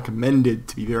recommended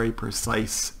to be very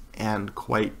precise and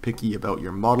quite picky about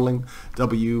your modeling.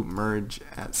 W, merge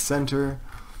at center,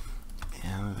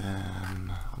 and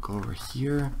then I'll go over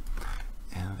here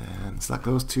and then select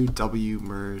those two, W,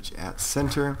 merge at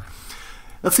center.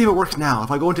 Let's see if it works now.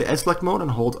 If I go into edge select mode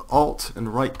and hold Alt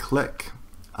and right click,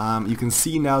 you can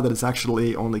see now that it's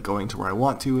actually only going to where I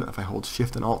want to. If I hold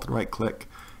Shift and Alt and right click,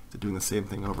 it's doing the same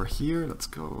thing over here. Let's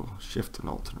go Shift and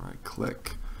Alt and right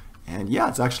click. And yeah,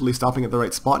 it's actually stopping at the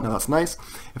right spot now. That's nice.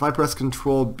 If I press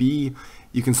Control B,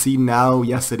 you can see now,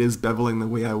 yes, it is beveling the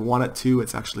way I want it to.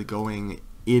 It's actually going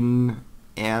in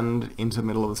and into the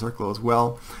middle of the circle as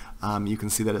well. You can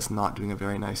see that it's not doing a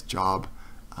very nice job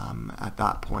at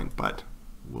that point, but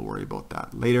we'll worry about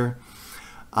that later.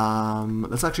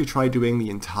 Let's actually try doing the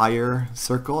entire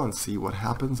circle and see what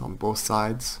happens on both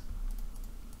sides.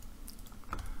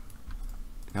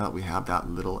 Now that we have that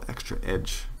little extra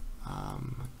edge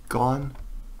gone.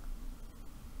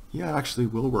 Yeah, it actually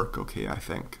will work okay, I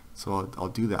think. So I'll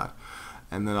do that.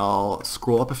 And then I'll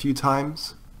scroll up a few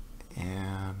times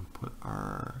and put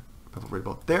our bevel right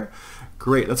about there.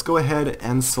 Great, let's go ahead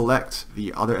and select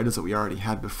the other edges that we already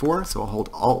had before. So I'll hold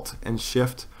Alt and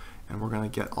Shift, and we're going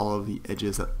to get all of the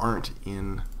edges that aren't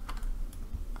in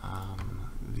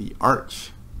the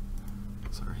arch.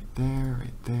 So right there,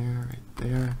 right there, right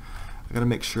there. I got to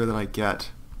make sure that I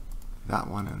get that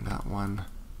one and that one.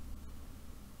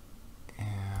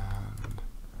 And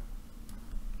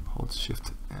hold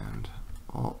Shift and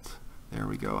Alt. There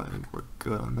we go. I think we're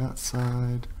good on that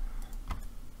side.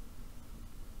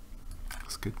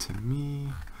 Looks good to me.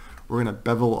 We're going to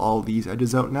bevel all these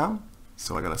edges out now.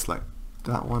 So I got to select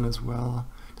that one as well.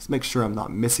 Just make sure I'm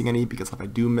not missing any, because if I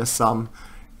do miss some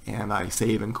and I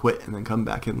save and quit and then come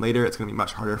back in later, it's going to be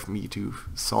much harder for me to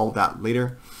solve that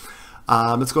later.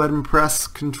 Let's go ahead and press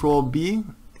Control B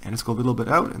and just go a little bit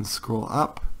out and scroll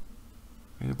up.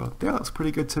 Right about there, looks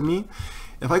pretty good to me.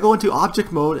 If I go into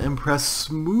object mode and press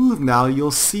smooth now, you'll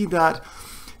see that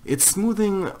it's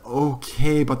smoothing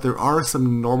okay, but there are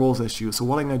some normals issues. So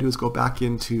what I'm going to do is go back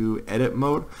into edit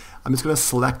mode. I'm just going to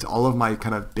select all of my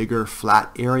kind of bigger flat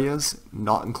areas,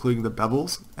 not including the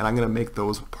bevels, and I'm going to make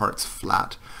those parts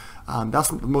flat.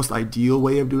 That's not the most ideal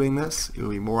way of doing this. It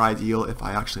would be more ideal if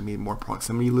I actually made more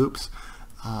proximity loops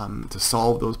to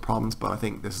solve those problems, but I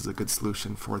think this is a good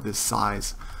solution for this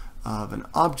size of an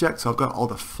object. So I've got all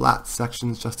the flat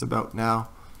sections just about now,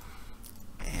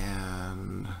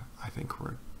 and I think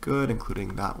we're good,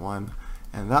 including that one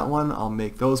and that one. I'll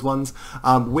make those ones.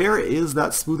 Where is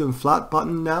that smooth and flat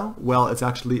button now? Well, it's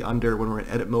actually under, when we're in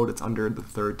edit mode, it's under the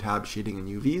third tab, shading and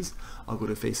UVs. I'll go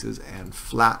to faces and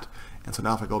flat, and so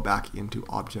now if I go back into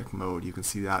object mode, you can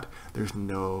see that there's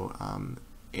no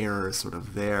errors sort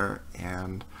of there,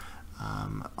 and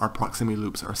our proximity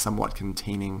loops are somewhat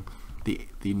containing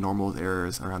the normal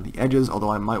errors around the edges,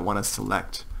 although I might want to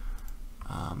select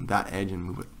that edge and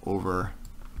move it over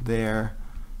there,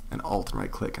 and Alt and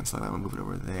right click and select that one, move it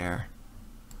over there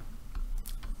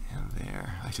and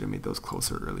there. I should have made those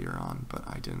closer earlier on, but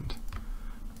I didn't.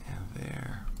 And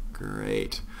there.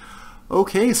 Great.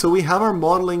 Okay, so we have our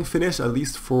modeling finished, at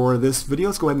least for this video.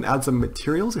 Let's go ahead and add some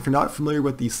materials. If you're not familiar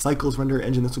with the Cycles render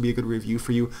engine, this will be a good review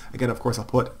for you. Again, of course, I'll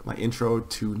put my intro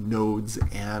to nodes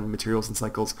and materials and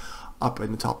cycles up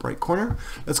in the top right corner.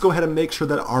 Let's go ahead and make sure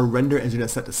that our render engine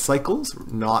is set to cycles,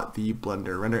 not the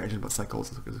Blender render engine, but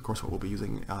cycles is of course what we'll be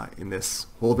using in this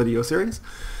whole video series.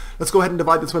 Let's go ahead and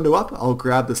divide this window up. I'll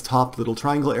grab this top little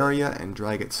triangle area and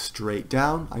drag it straight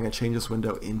down. I'm going to change this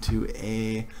window into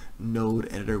a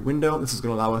node editor window. This is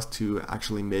going to allow us to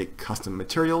actually make custom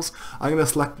materials. I'm going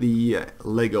to select the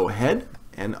Lego head,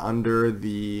 and under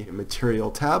the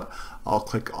material tab I'll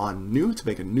click on new to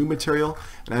make a new material,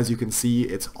 and as you can see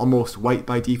it's almost white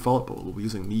by default, but we'll be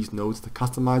using these nodes to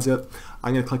customize it.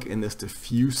 I'm going to click in this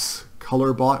diffuse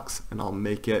color box and I'll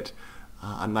make it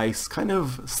a nice kind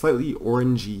of slightly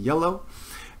orangey yellow.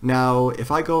 Now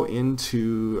if I go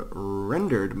into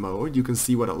rendered mode, you can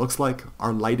see what it looks like.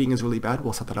 Our lighting is really bad,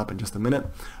 we'll set that up in just a minute,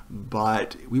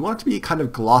 but we want it to be kind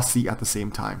of glossy at the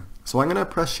same time. So I'm going to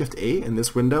press Shift A in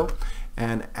this window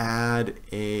and add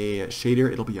a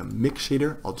shader. It'll be a mix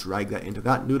shader. I'll drag that into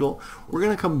that noodle. We're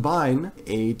going to combine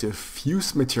a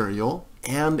diffuse material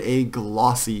and a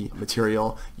glossy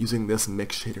material using this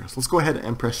mix shader. So let's go ahead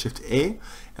and press Shift A, and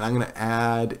I'm going to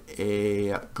add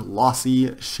a glossy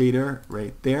shader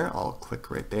right there. I'll click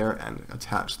right there and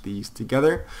attach these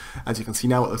together. As you can see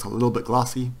now, it looks a little bit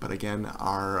glossy, but again,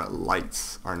 our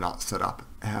lights are not set up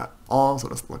at all, so it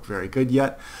doesn't look very good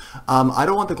yet. I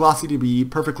don't want the glossy to be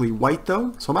perfectly white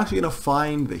though, so I'm actually going to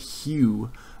find the hue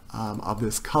of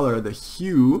this color. The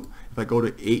hue, if I go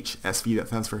to HSV, that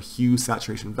stands for hue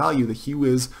saturation value, the hue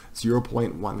is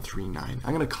 0.139. I'm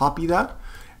going to copy that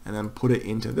and then put it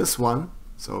into this one.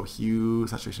 So hue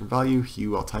saturation value,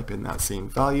 hue, I'll type in that same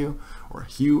value, or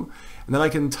hue, and then I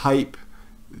can type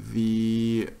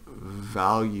the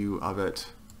value of it.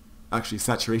 Actually,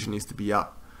 saturation needs to be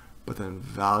up, but then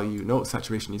value, no,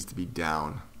 saturation needs to be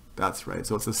down. That's right.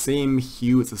 So it's the same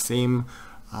hue, it's the same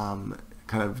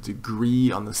kind of degree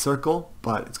on the circle,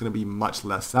 but it's going to be much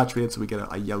less saturated, so we get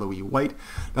a yellowy white.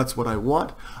 That's what I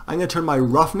want. I'm going to turn my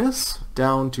roughness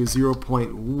down to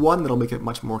 0.1. That'll make it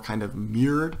much more kind of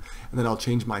mirrored, and then I'll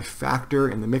change my factor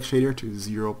in the mix shader to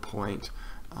 0.2,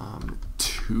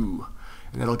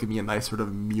 and that'll give me a nice sort of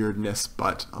mirroredness,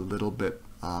 but a little bit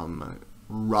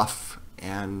rough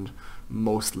and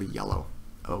mostly yellow.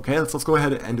 Okay, let's go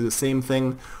ahead and do the same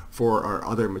thing for our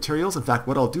other materials. In fact,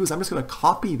 what I'll do is I'm just going to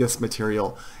copy this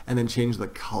material and then change the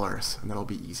colors, and that'll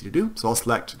be easy to do. So I'll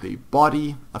select the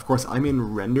body. Of course, I'm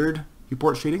in rendered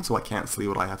viewport shading, so I can't see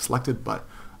what I have selected, but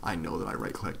I know that I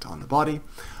right-clicked on the body.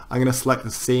 I'm going to select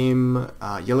the same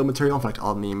yellow material. In fact,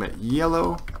 I'll name it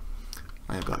yellow.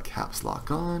 I've got caps lock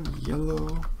on,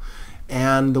 yellow.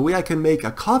 And the way I can make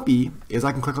a copy is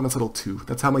I can click on this little 2.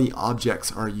 That's how many objects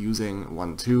are using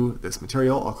 1, 2, this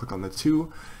material. I'll click on the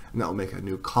 2, and that will make a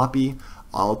new copy.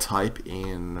 I'll type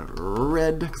in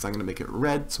red, because I'm going to make it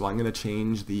red, so I'm going to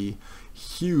change the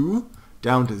hue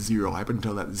down to 0. I happen to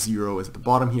know that 0 is at the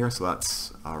bottom here, so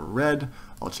that's red.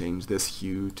 I'll change this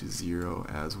hue to 0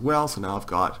 as well, so now I've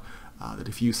got the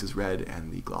diffuse is red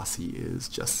and the glossy is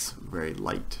just very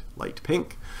light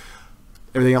pink.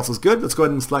 Everything else is good. Let's go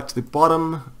ahead and select the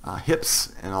bottom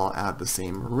hips, and I'll add the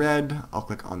same red. I'll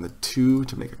click on the 2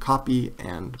 to make a copy,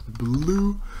 and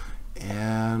blue.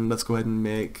 And let's go ahead and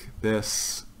make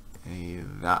this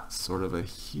that sort of a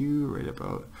hue right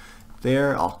about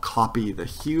there. I'll copy the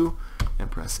hue and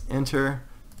press enter.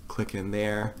 Click in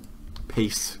there,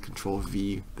 paste, Control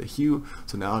V the hue.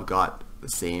 So now I've got the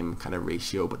same kind of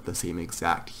ratio, but the same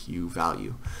exact hue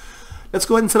value. Let's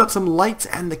go ahead and set up some lights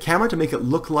and the camera to make it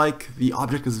look like the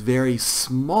object is very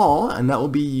small, and that will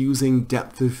be using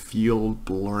depth of field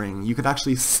blurring. You could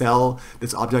actually sell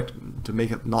this object to make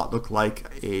it not look like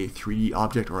a 3D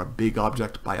object or a big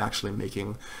object by actually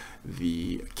making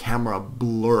the camera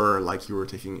blur like you were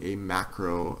taking a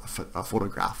macro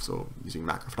photograph. So using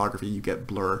macro photography, you get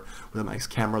blur with a nice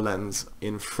camera lens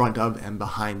in front of and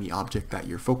behind the object that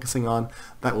you're focusing on.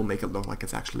 That will make it look like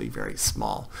it's actually very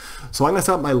small. So I'm going to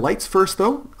set up my lights first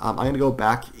though. I'm going to go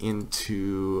back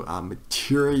into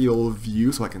material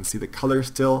view so I can see the color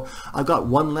still. I've got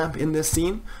one lamp in this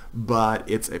scene, but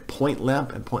it's a point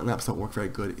lamp, and point lamps don't work very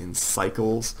good in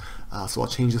cycles. So I'll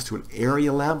change this to an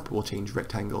area lamp. We'll change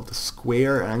rectangle to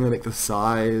square, and I'm going to make the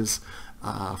size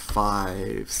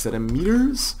 5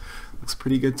 centimeters. Looks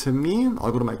pretty good to me.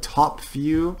 I'll go to my top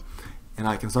view, and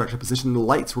I can start to position the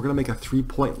lights. We're going to make a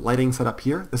 3-point lighting setup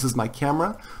here. This is my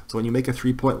camera. So when you make a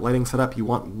 3-point lighting setup, you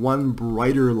want one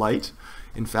brighter light.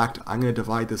 In fact, I'm going to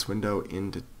divide this window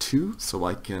into 2, so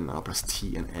I'll press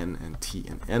T and N and T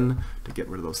and N to get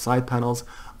rid of those side panels.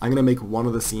 I'm going to make one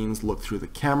of the scenes look through the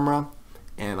camera,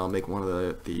 and I'll make one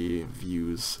of the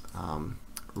views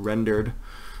rendered.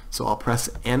 So I'll press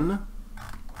N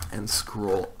and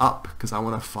scroll up because I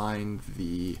want to find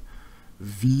the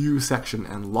view section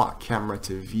and lock camera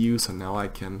to view. So now I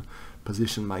can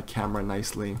position my camera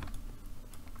nicely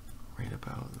right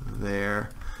about there.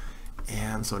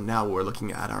 And so now we're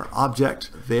looking at our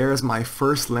object. There's my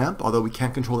first lamp, although we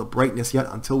can't control the brightness yet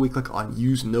until we click on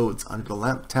Use Nodes under the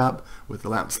Lamp tab with the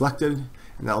lamp selected.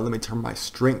 And that'll let me turn my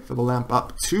strength of the lamp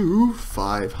up to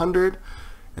 500.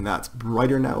 And that's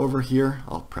brighter now over here.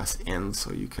 I'll press N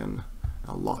so you can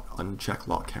uncheck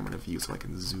lock camera to view so I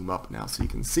can zoom up now so you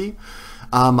can see.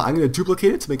 I'm going to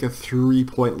duplicate it to make a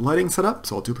 3-point lighting setup.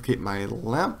 So I'll duplicate my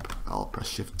lamp. I'll press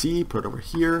Shift D, put it over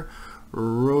here.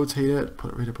 Rotate it,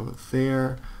 put it right about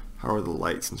there. How are the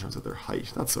lights in terms of their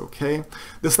height? That's okay.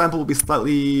 This lamp will be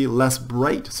slightly less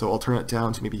bright, so I'll turn it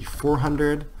down to maybe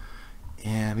 400,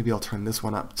 and maybe I'll turn this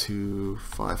one up to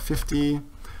 550.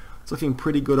 It's looking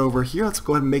pretty good over here. Let's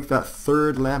go ahead and make that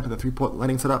third lamp in the 3-point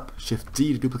lighting setup. Shift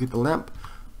D to duplicate the lamp,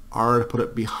 R to put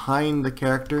it behind the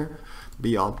character,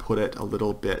 B I'll put it a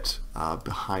little bit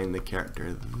behind the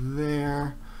character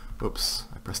there. Oops,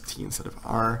 I pressed T instead of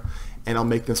R. And I'll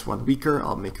make this one weaker.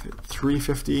 I'll make it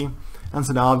 350. And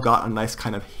so now I've got a nice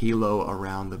kind of halo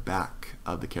around the back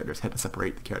of the character's head to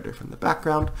separate the character from the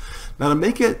background. Now to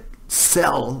make it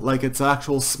sell like it's an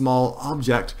actual small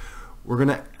object, we're going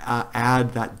to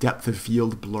add that depth of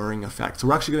field blurring effect. So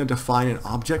we're actually going to define an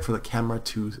object for the camera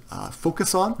to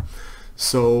focus on.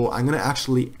 So I'm going to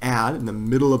actually add in the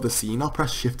middle of the scene, I'll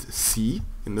press Shift C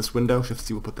in this window. Shift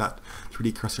C will put that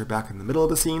 3D cursor back in the middle of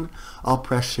the scene. I'll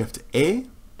press Shift A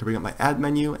to bring up my add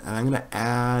menu, and I'm going to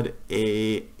add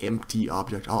a empty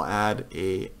object. I'll add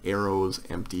a arrows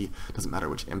empty. Doesn't matter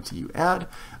which empty you add.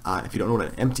 If you don't know what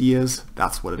an empty is,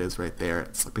 that's what it is right there.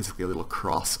 It's basically a little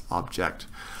cross object.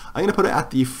 I'm going to put it at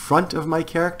the front of my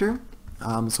character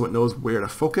so it knows where to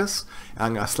focus. And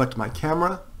I'm going to select my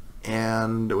camera,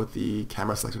 and with the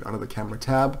camera selected under the camera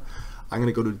tab, I'm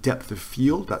going to go to depth of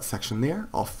field, that section there.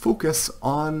 I'll focus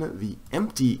on the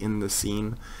empty in the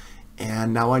scene.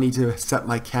 And now I need to set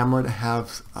my camera to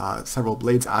have several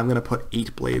blades. I'm going to put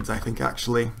 8 blades, I think,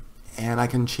 actually. And I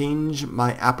can change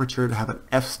my aperture to have an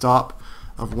f-stop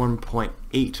of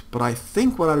 1.8. But I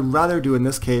think what I'd rather do in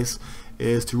this case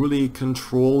is to really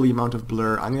control the amount of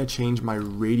blur. I'm going to change my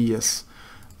radius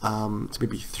to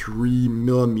maybe 3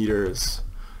 millimeters.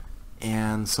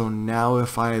 And so now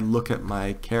if I look at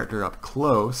my character up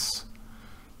close,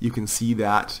 you can see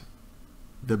that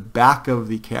the back of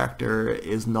the character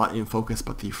is not in focus,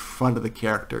 but the front of the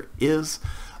character is.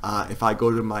 If I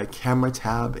go to my camera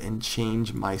tab and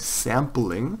change my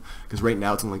sampling, because right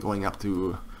now it's only going up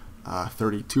to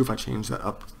 32, if I change that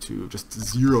up to just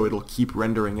 0, it'll keep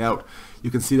rendering out.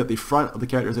 You can see that the front of the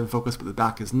character is in focus, but the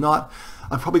back is not.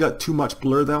 I've probably got too much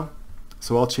blur though,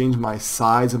 so I'll change my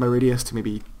size of my radius to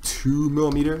maybe 2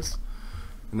 millimeters,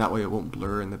 and that way it won't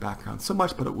blur in the background so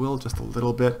much, but it will just a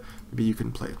little bit. Maybe you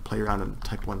can play around and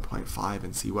type 1.5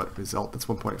 and see what result. That's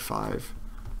 1.5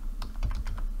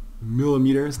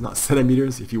 millimeters, not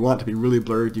centimeters. If you want to be really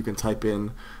blurred, you can type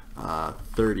in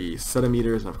 30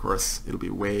 centimeters, and of course it'll be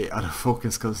way out of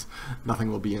focus because nothing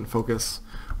will be in focus.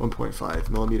 1.5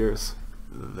 millimeters.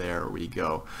 There we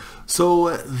go.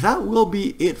 So that will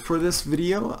be it for this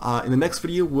video. In the next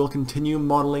video we'll continue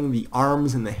modeling the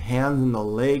arms and the hands and the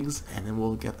legs, and then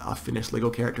we'll get a finished Lego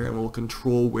character and we'll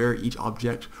control where each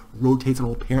object rotates, and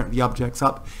we'll parent the objects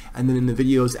up. And then in the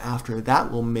videos after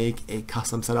that we'll make a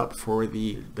custom setup for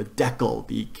the decal,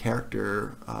 the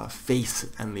character face,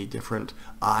 and the different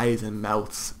eyes and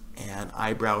mouths and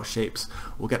eyebrow shapes.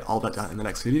 We'll get all that done in the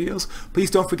next few videos.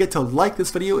 Please don't forget to like this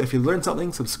video if you learned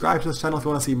something. Subscribe to this channel if you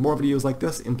want to see more videos like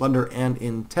this in Blender and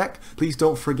in tech. Please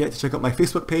don't forget to check out my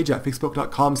Facebook page at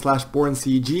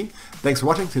facebook.com/borencg. Thanks for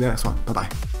watching. See you in the next one. Bye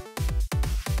bye.